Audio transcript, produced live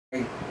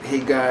Hey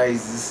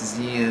guys, this is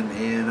Ian,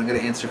 and I'm going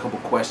to answer a couple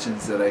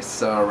questions that I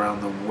saw around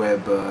the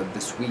web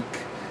this week.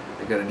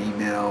 I got an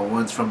email.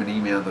 One's from an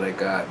email that I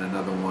got, and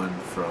another one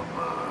from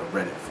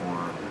Reddit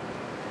forum.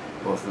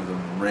 Both of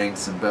them rang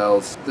some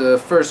bells. The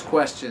first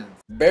question.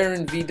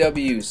 Baron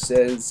VW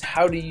says,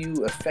 how do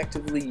you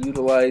effectively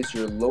utilize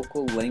your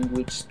local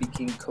language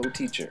speaking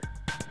co-teacher?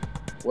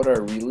 What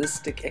are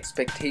realistic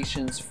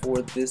expectations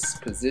for this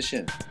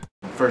position?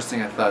 First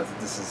thing, I thought that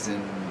this is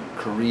in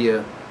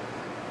Korea.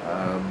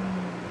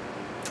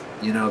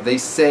 You know, they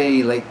say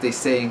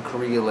in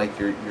Korea, like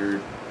your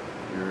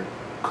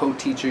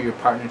co-teacher, your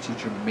partner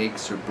teacher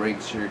makes or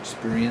breaks your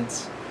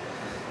experience,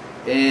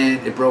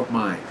 and it broke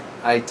mine.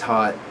 I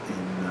taught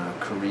in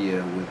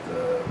Korea in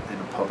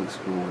a public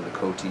school with a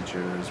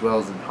co-teacher, as well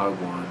as in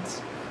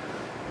Hagwons,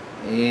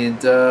 and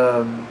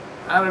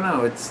I don't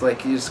know. It's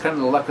like it's kind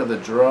of the luck of the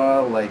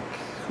draw, like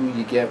who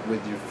you get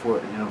with your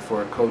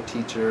for a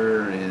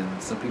co-teacher, and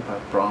some people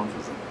have problems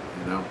with them,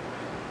 you know.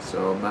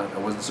 So I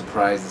wasn't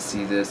surprised to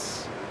see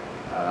this.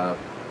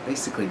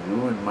 Basically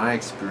ruined my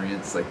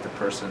experience. Like the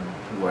person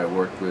who I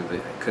worked with, I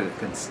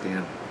couldn't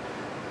stand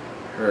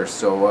her.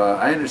 So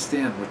I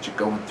understand what you're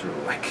going through.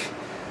 Like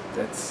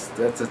that's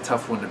a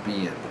tough one to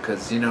be in,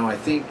 because I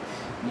think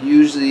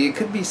usually it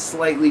could be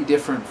slightly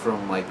different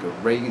from like a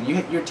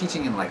regular. You're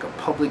teaching in like a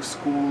public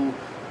school,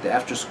 the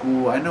after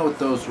school. I know with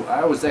those,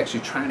 I was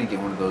actually trying to get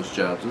one of those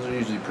jobs. Those are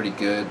usually pretty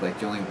good.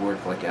 Like you only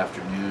work like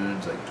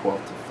afternoons, like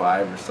 12 to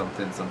 5 or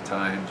something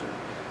sometimes, or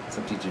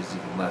some teachers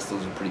even less.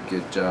 Those are pretty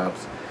good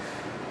jobs.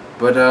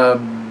 But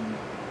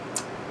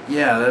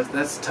yeah,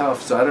 that's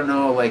tough. So I don't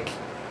know like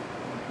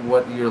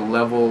what your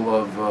level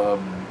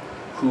of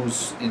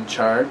who's in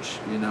charge,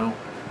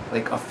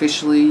 like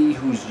officially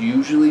who's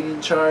usually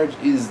in charge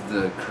is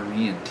the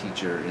Korean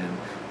teacher, and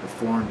the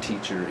foreign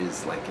teacher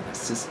is like an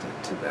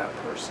assistant to that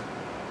person.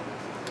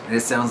 And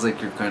it sounds like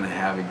you're kind of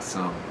having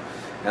some,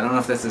 I don't know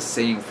if that's the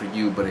same for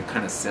you, but it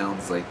kind of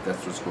sounds like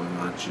that's what's going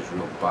on. She's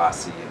real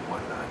bossy and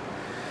whatnot.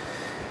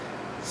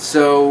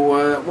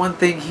 So one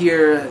thing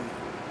here,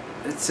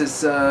 it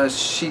says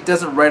she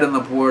doesn't write on the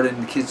board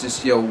and the kids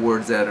just yell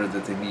words at her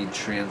that they need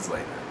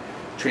translated.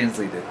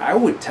 I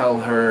would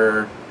tell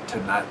her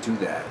to not do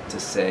that, to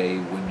say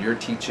when you're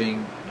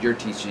teaching,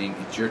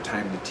 it's your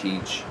time to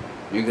teach.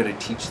 You're going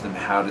to teach them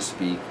how to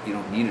speak. You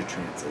don't need a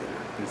translator.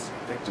 Because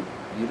effectively,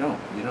 you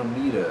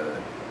don't need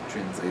a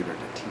translator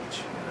to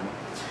teach,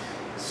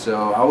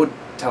 So I would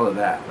tell her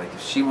that. Like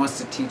if she wants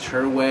to teach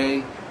her way,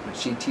 when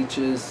she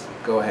teaches,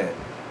 go ahead.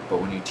 But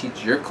when you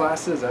teach your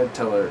classes, I'd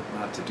tell her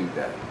not to do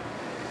that.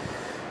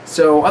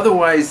 So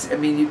otherwise, I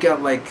mean, you've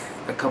got like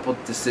a couple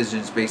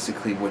decisions,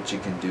 basically what you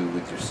can do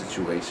with your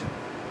situation.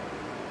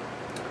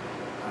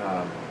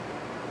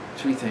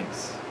 3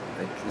 things.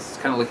 Like this is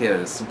kind of looking at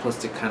it a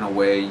simplistic kind of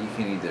way. You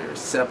can either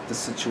accept the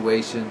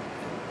situation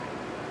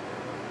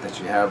that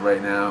you have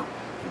right now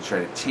and try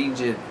to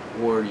change it,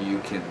 or you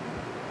can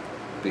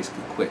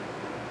basically quit.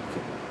 You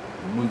can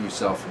remove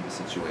yourself from the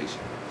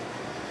situation.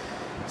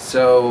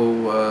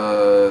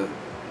 So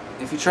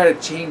if you try to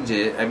change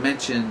it, I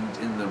mentioned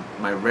in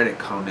my Reddit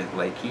comment,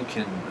 like you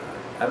can,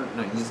 I don't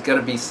know, there's got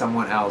to be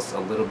someone else a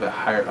little bit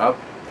higher up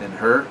than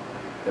her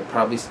that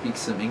probably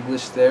speaks some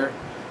English there.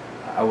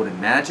 I would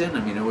imagine.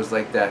 I mean, it was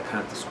like that kind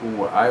of at the school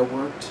where I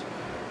worked.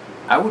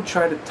 I would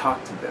try to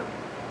talk to them.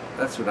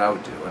 That's what I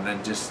would do, and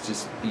then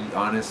just be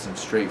honest and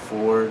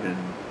straightforward, and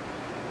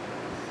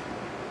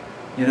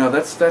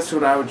that's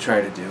what I would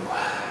try to do.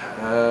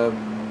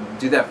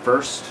 Do that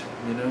first,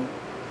 and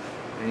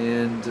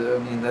I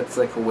mean that's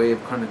like a way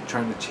of kind of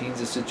trying to change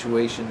the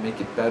situation, make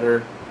it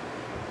better.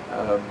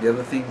 The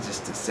other thing is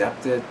just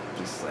accept it.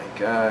 Just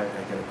like I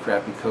got a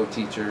crappy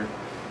co-teacher,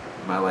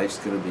 my life's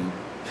gonna be.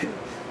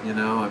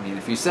 I mean,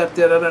 if you accept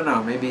it, I don't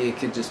know, maybe it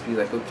could just be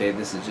like, okay,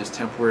 this is just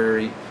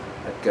temporary.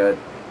 I've got,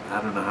 I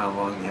don't know how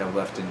long you have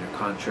left in your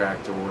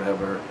contract or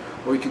whatever,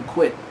 or you can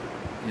quit,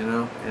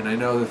 And I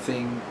know the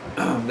thing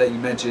that you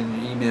mentioned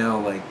in your email,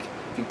 like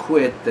if you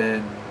quit,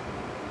 then,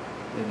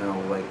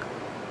 like,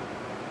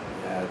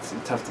 yeah, it's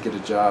tough to get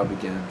a job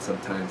again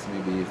sometimes,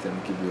 maybe if they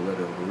don't give you a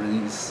letter of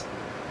release.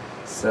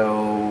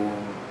 So,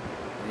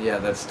 yeah,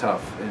 that's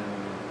tough. And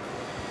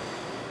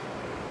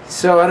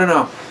so I don't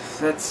know.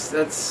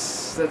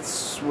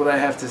 That's what I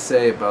have to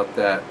say about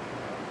that.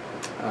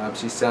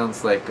 She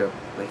sounds like an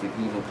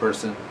evil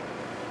person,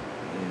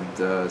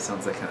 and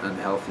sounds like an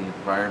unhealthy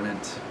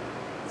environment.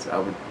 So I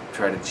would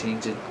try to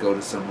change it. Go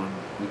to someone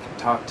we can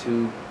talk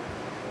to.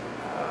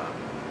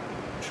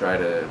 Try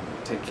to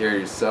take care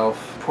of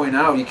yourself.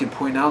 You can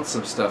point out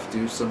some stuff.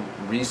 Do some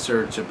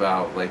research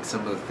about like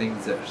some of the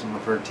things that some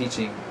of her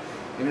teaching.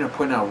 Even if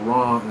point out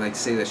wrong, like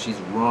say that she's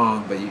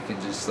wrong, but you can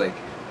just like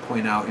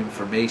point out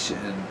information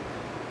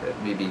that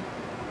maybe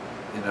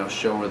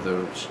show her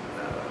the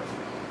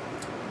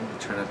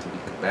try not to be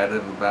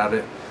combative about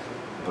it,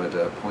 but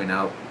point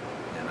out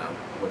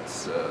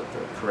what's the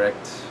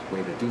correct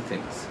way to do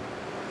things.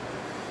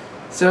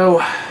 So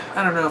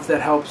I don't know if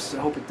that helps. I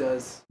hope it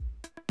does.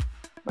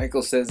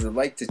 Michael says, I'd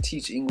like to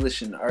teach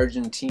English in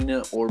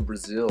Argentina or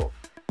Brazil.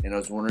 and I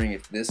was wondering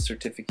if this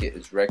certificate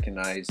is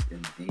recognized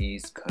in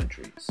these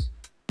countries.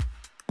 I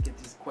get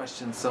these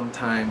questions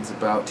sometimes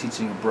about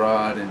teaching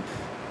abroad and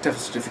TEFL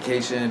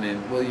certification,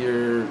 and will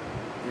your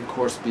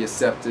course be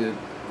accepted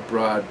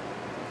abroad?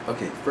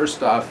 Okay,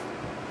 first off,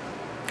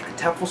 a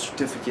TEFL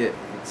certificate,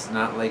 it's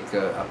not like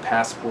a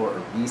passport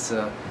or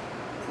visa.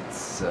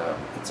 It's a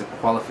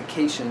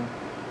qualification.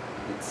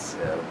 It's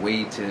a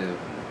way to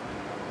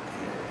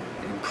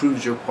it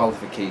improves your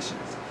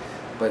qualifications.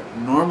 But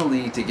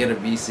normally, to get a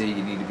visa,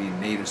 you need to be a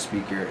native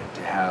speaker and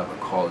to have a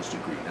college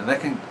degree. Now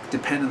that can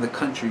depend on the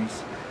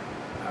countries.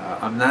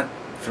 I'm not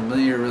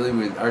familiar really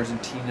with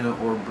Argentina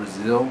or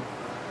Brazil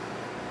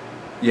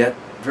yet.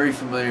 Very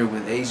familiar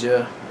with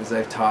Asia, as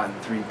I've taught in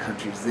 3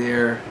 countries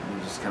there,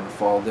 and just kind of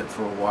followed it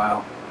for a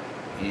while.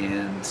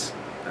 And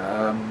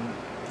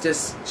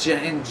just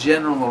in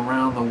general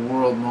around the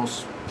world,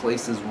 most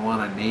places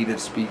want a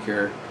native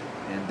speaker,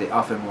 and they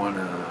often want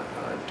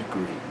a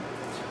degree.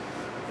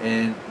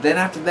 And then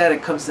after that,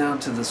 it comes down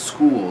to the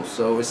school.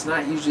 So it's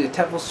not usually, a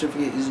TEFL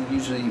certificate isn't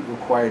usually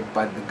required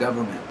by the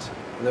government.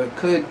 Though it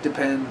could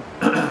depend,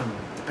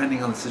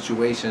 depending on the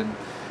situation,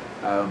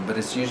 but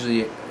it's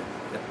usually a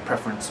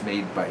preference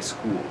made by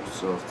schools.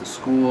 So if the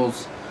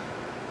schools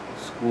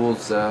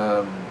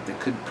they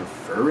could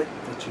prefer it,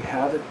 that you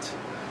have it.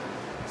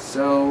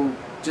 So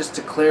just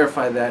to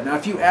clarify that. Now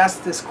if you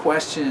ask this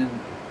question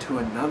to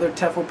another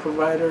TEFL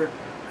provider,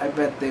 I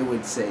bet they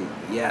would say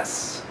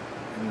yes,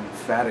 an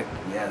emphatic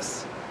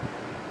yes.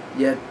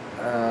 Yet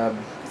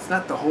it's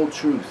not the whole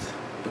truth,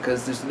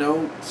 because there's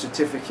no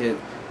certificate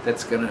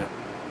that's going to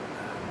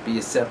be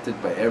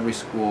accepted by every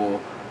school,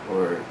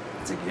 or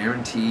it's a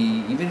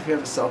guarantee, even if you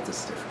have a CELTA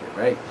certificate,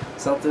 right?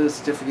 CELTA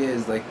certificate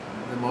is like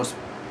the most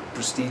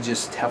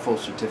prestigious TEFL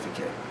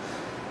certificate.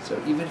 So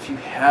even if you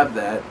have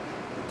that,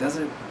 it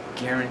doesn't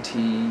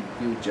guarantee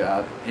you a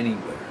job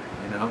anywhere,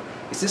 you know?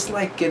 It's just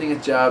like getting a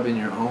job in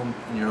your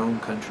own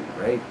country,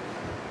 right?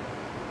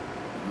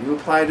 You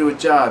apply to a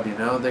job, you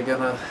know, they're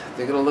gonna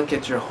look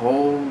at your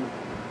whole,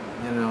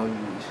 you know,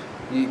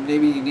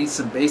 maybe you need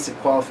some basic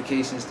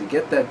qualifications to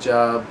get that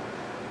job,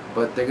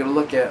 but they're going to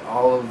look at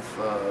all of,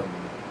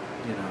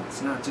 you know,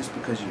 it's not just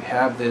because you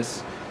have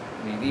this.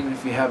 I mean, even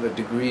if you have a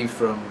degree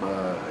from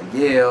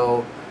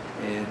Yale,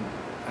 and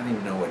I don't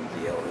even know what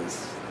Yale is,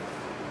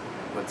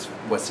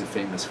 what's it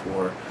famous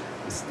for,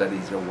 the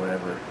studies or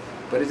whatever,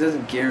 but it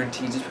doesn't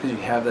guarantee, just because you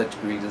have that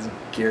degree, it doesn't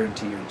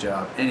guarantee your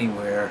job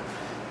anywhere.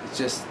 It's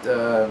just, you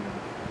know,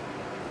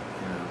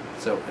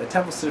 so a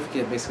TEFL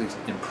certificate basically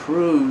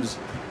improves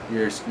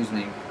your,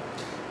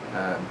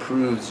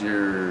 improves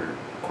your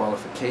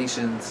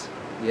qualifications,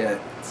 yet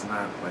it's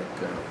not like,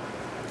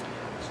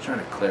 just trying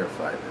to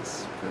clarify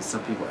this, because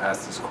some people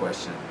ask this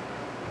question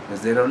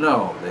because they don't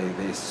know.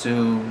 They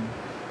assume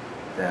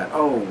that,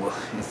 oh, well,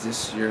 is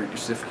this your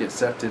certificate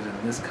accepted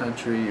in this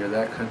country or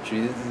that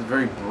country? This is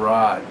very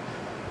broad.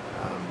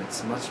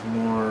 It's much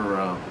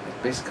more,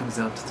 it basically comes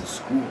down to the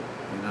school,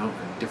 you know,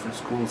 and different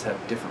schools have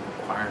different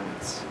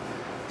requirements.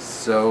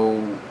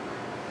 So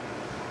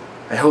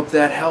I hope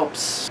that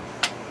helps.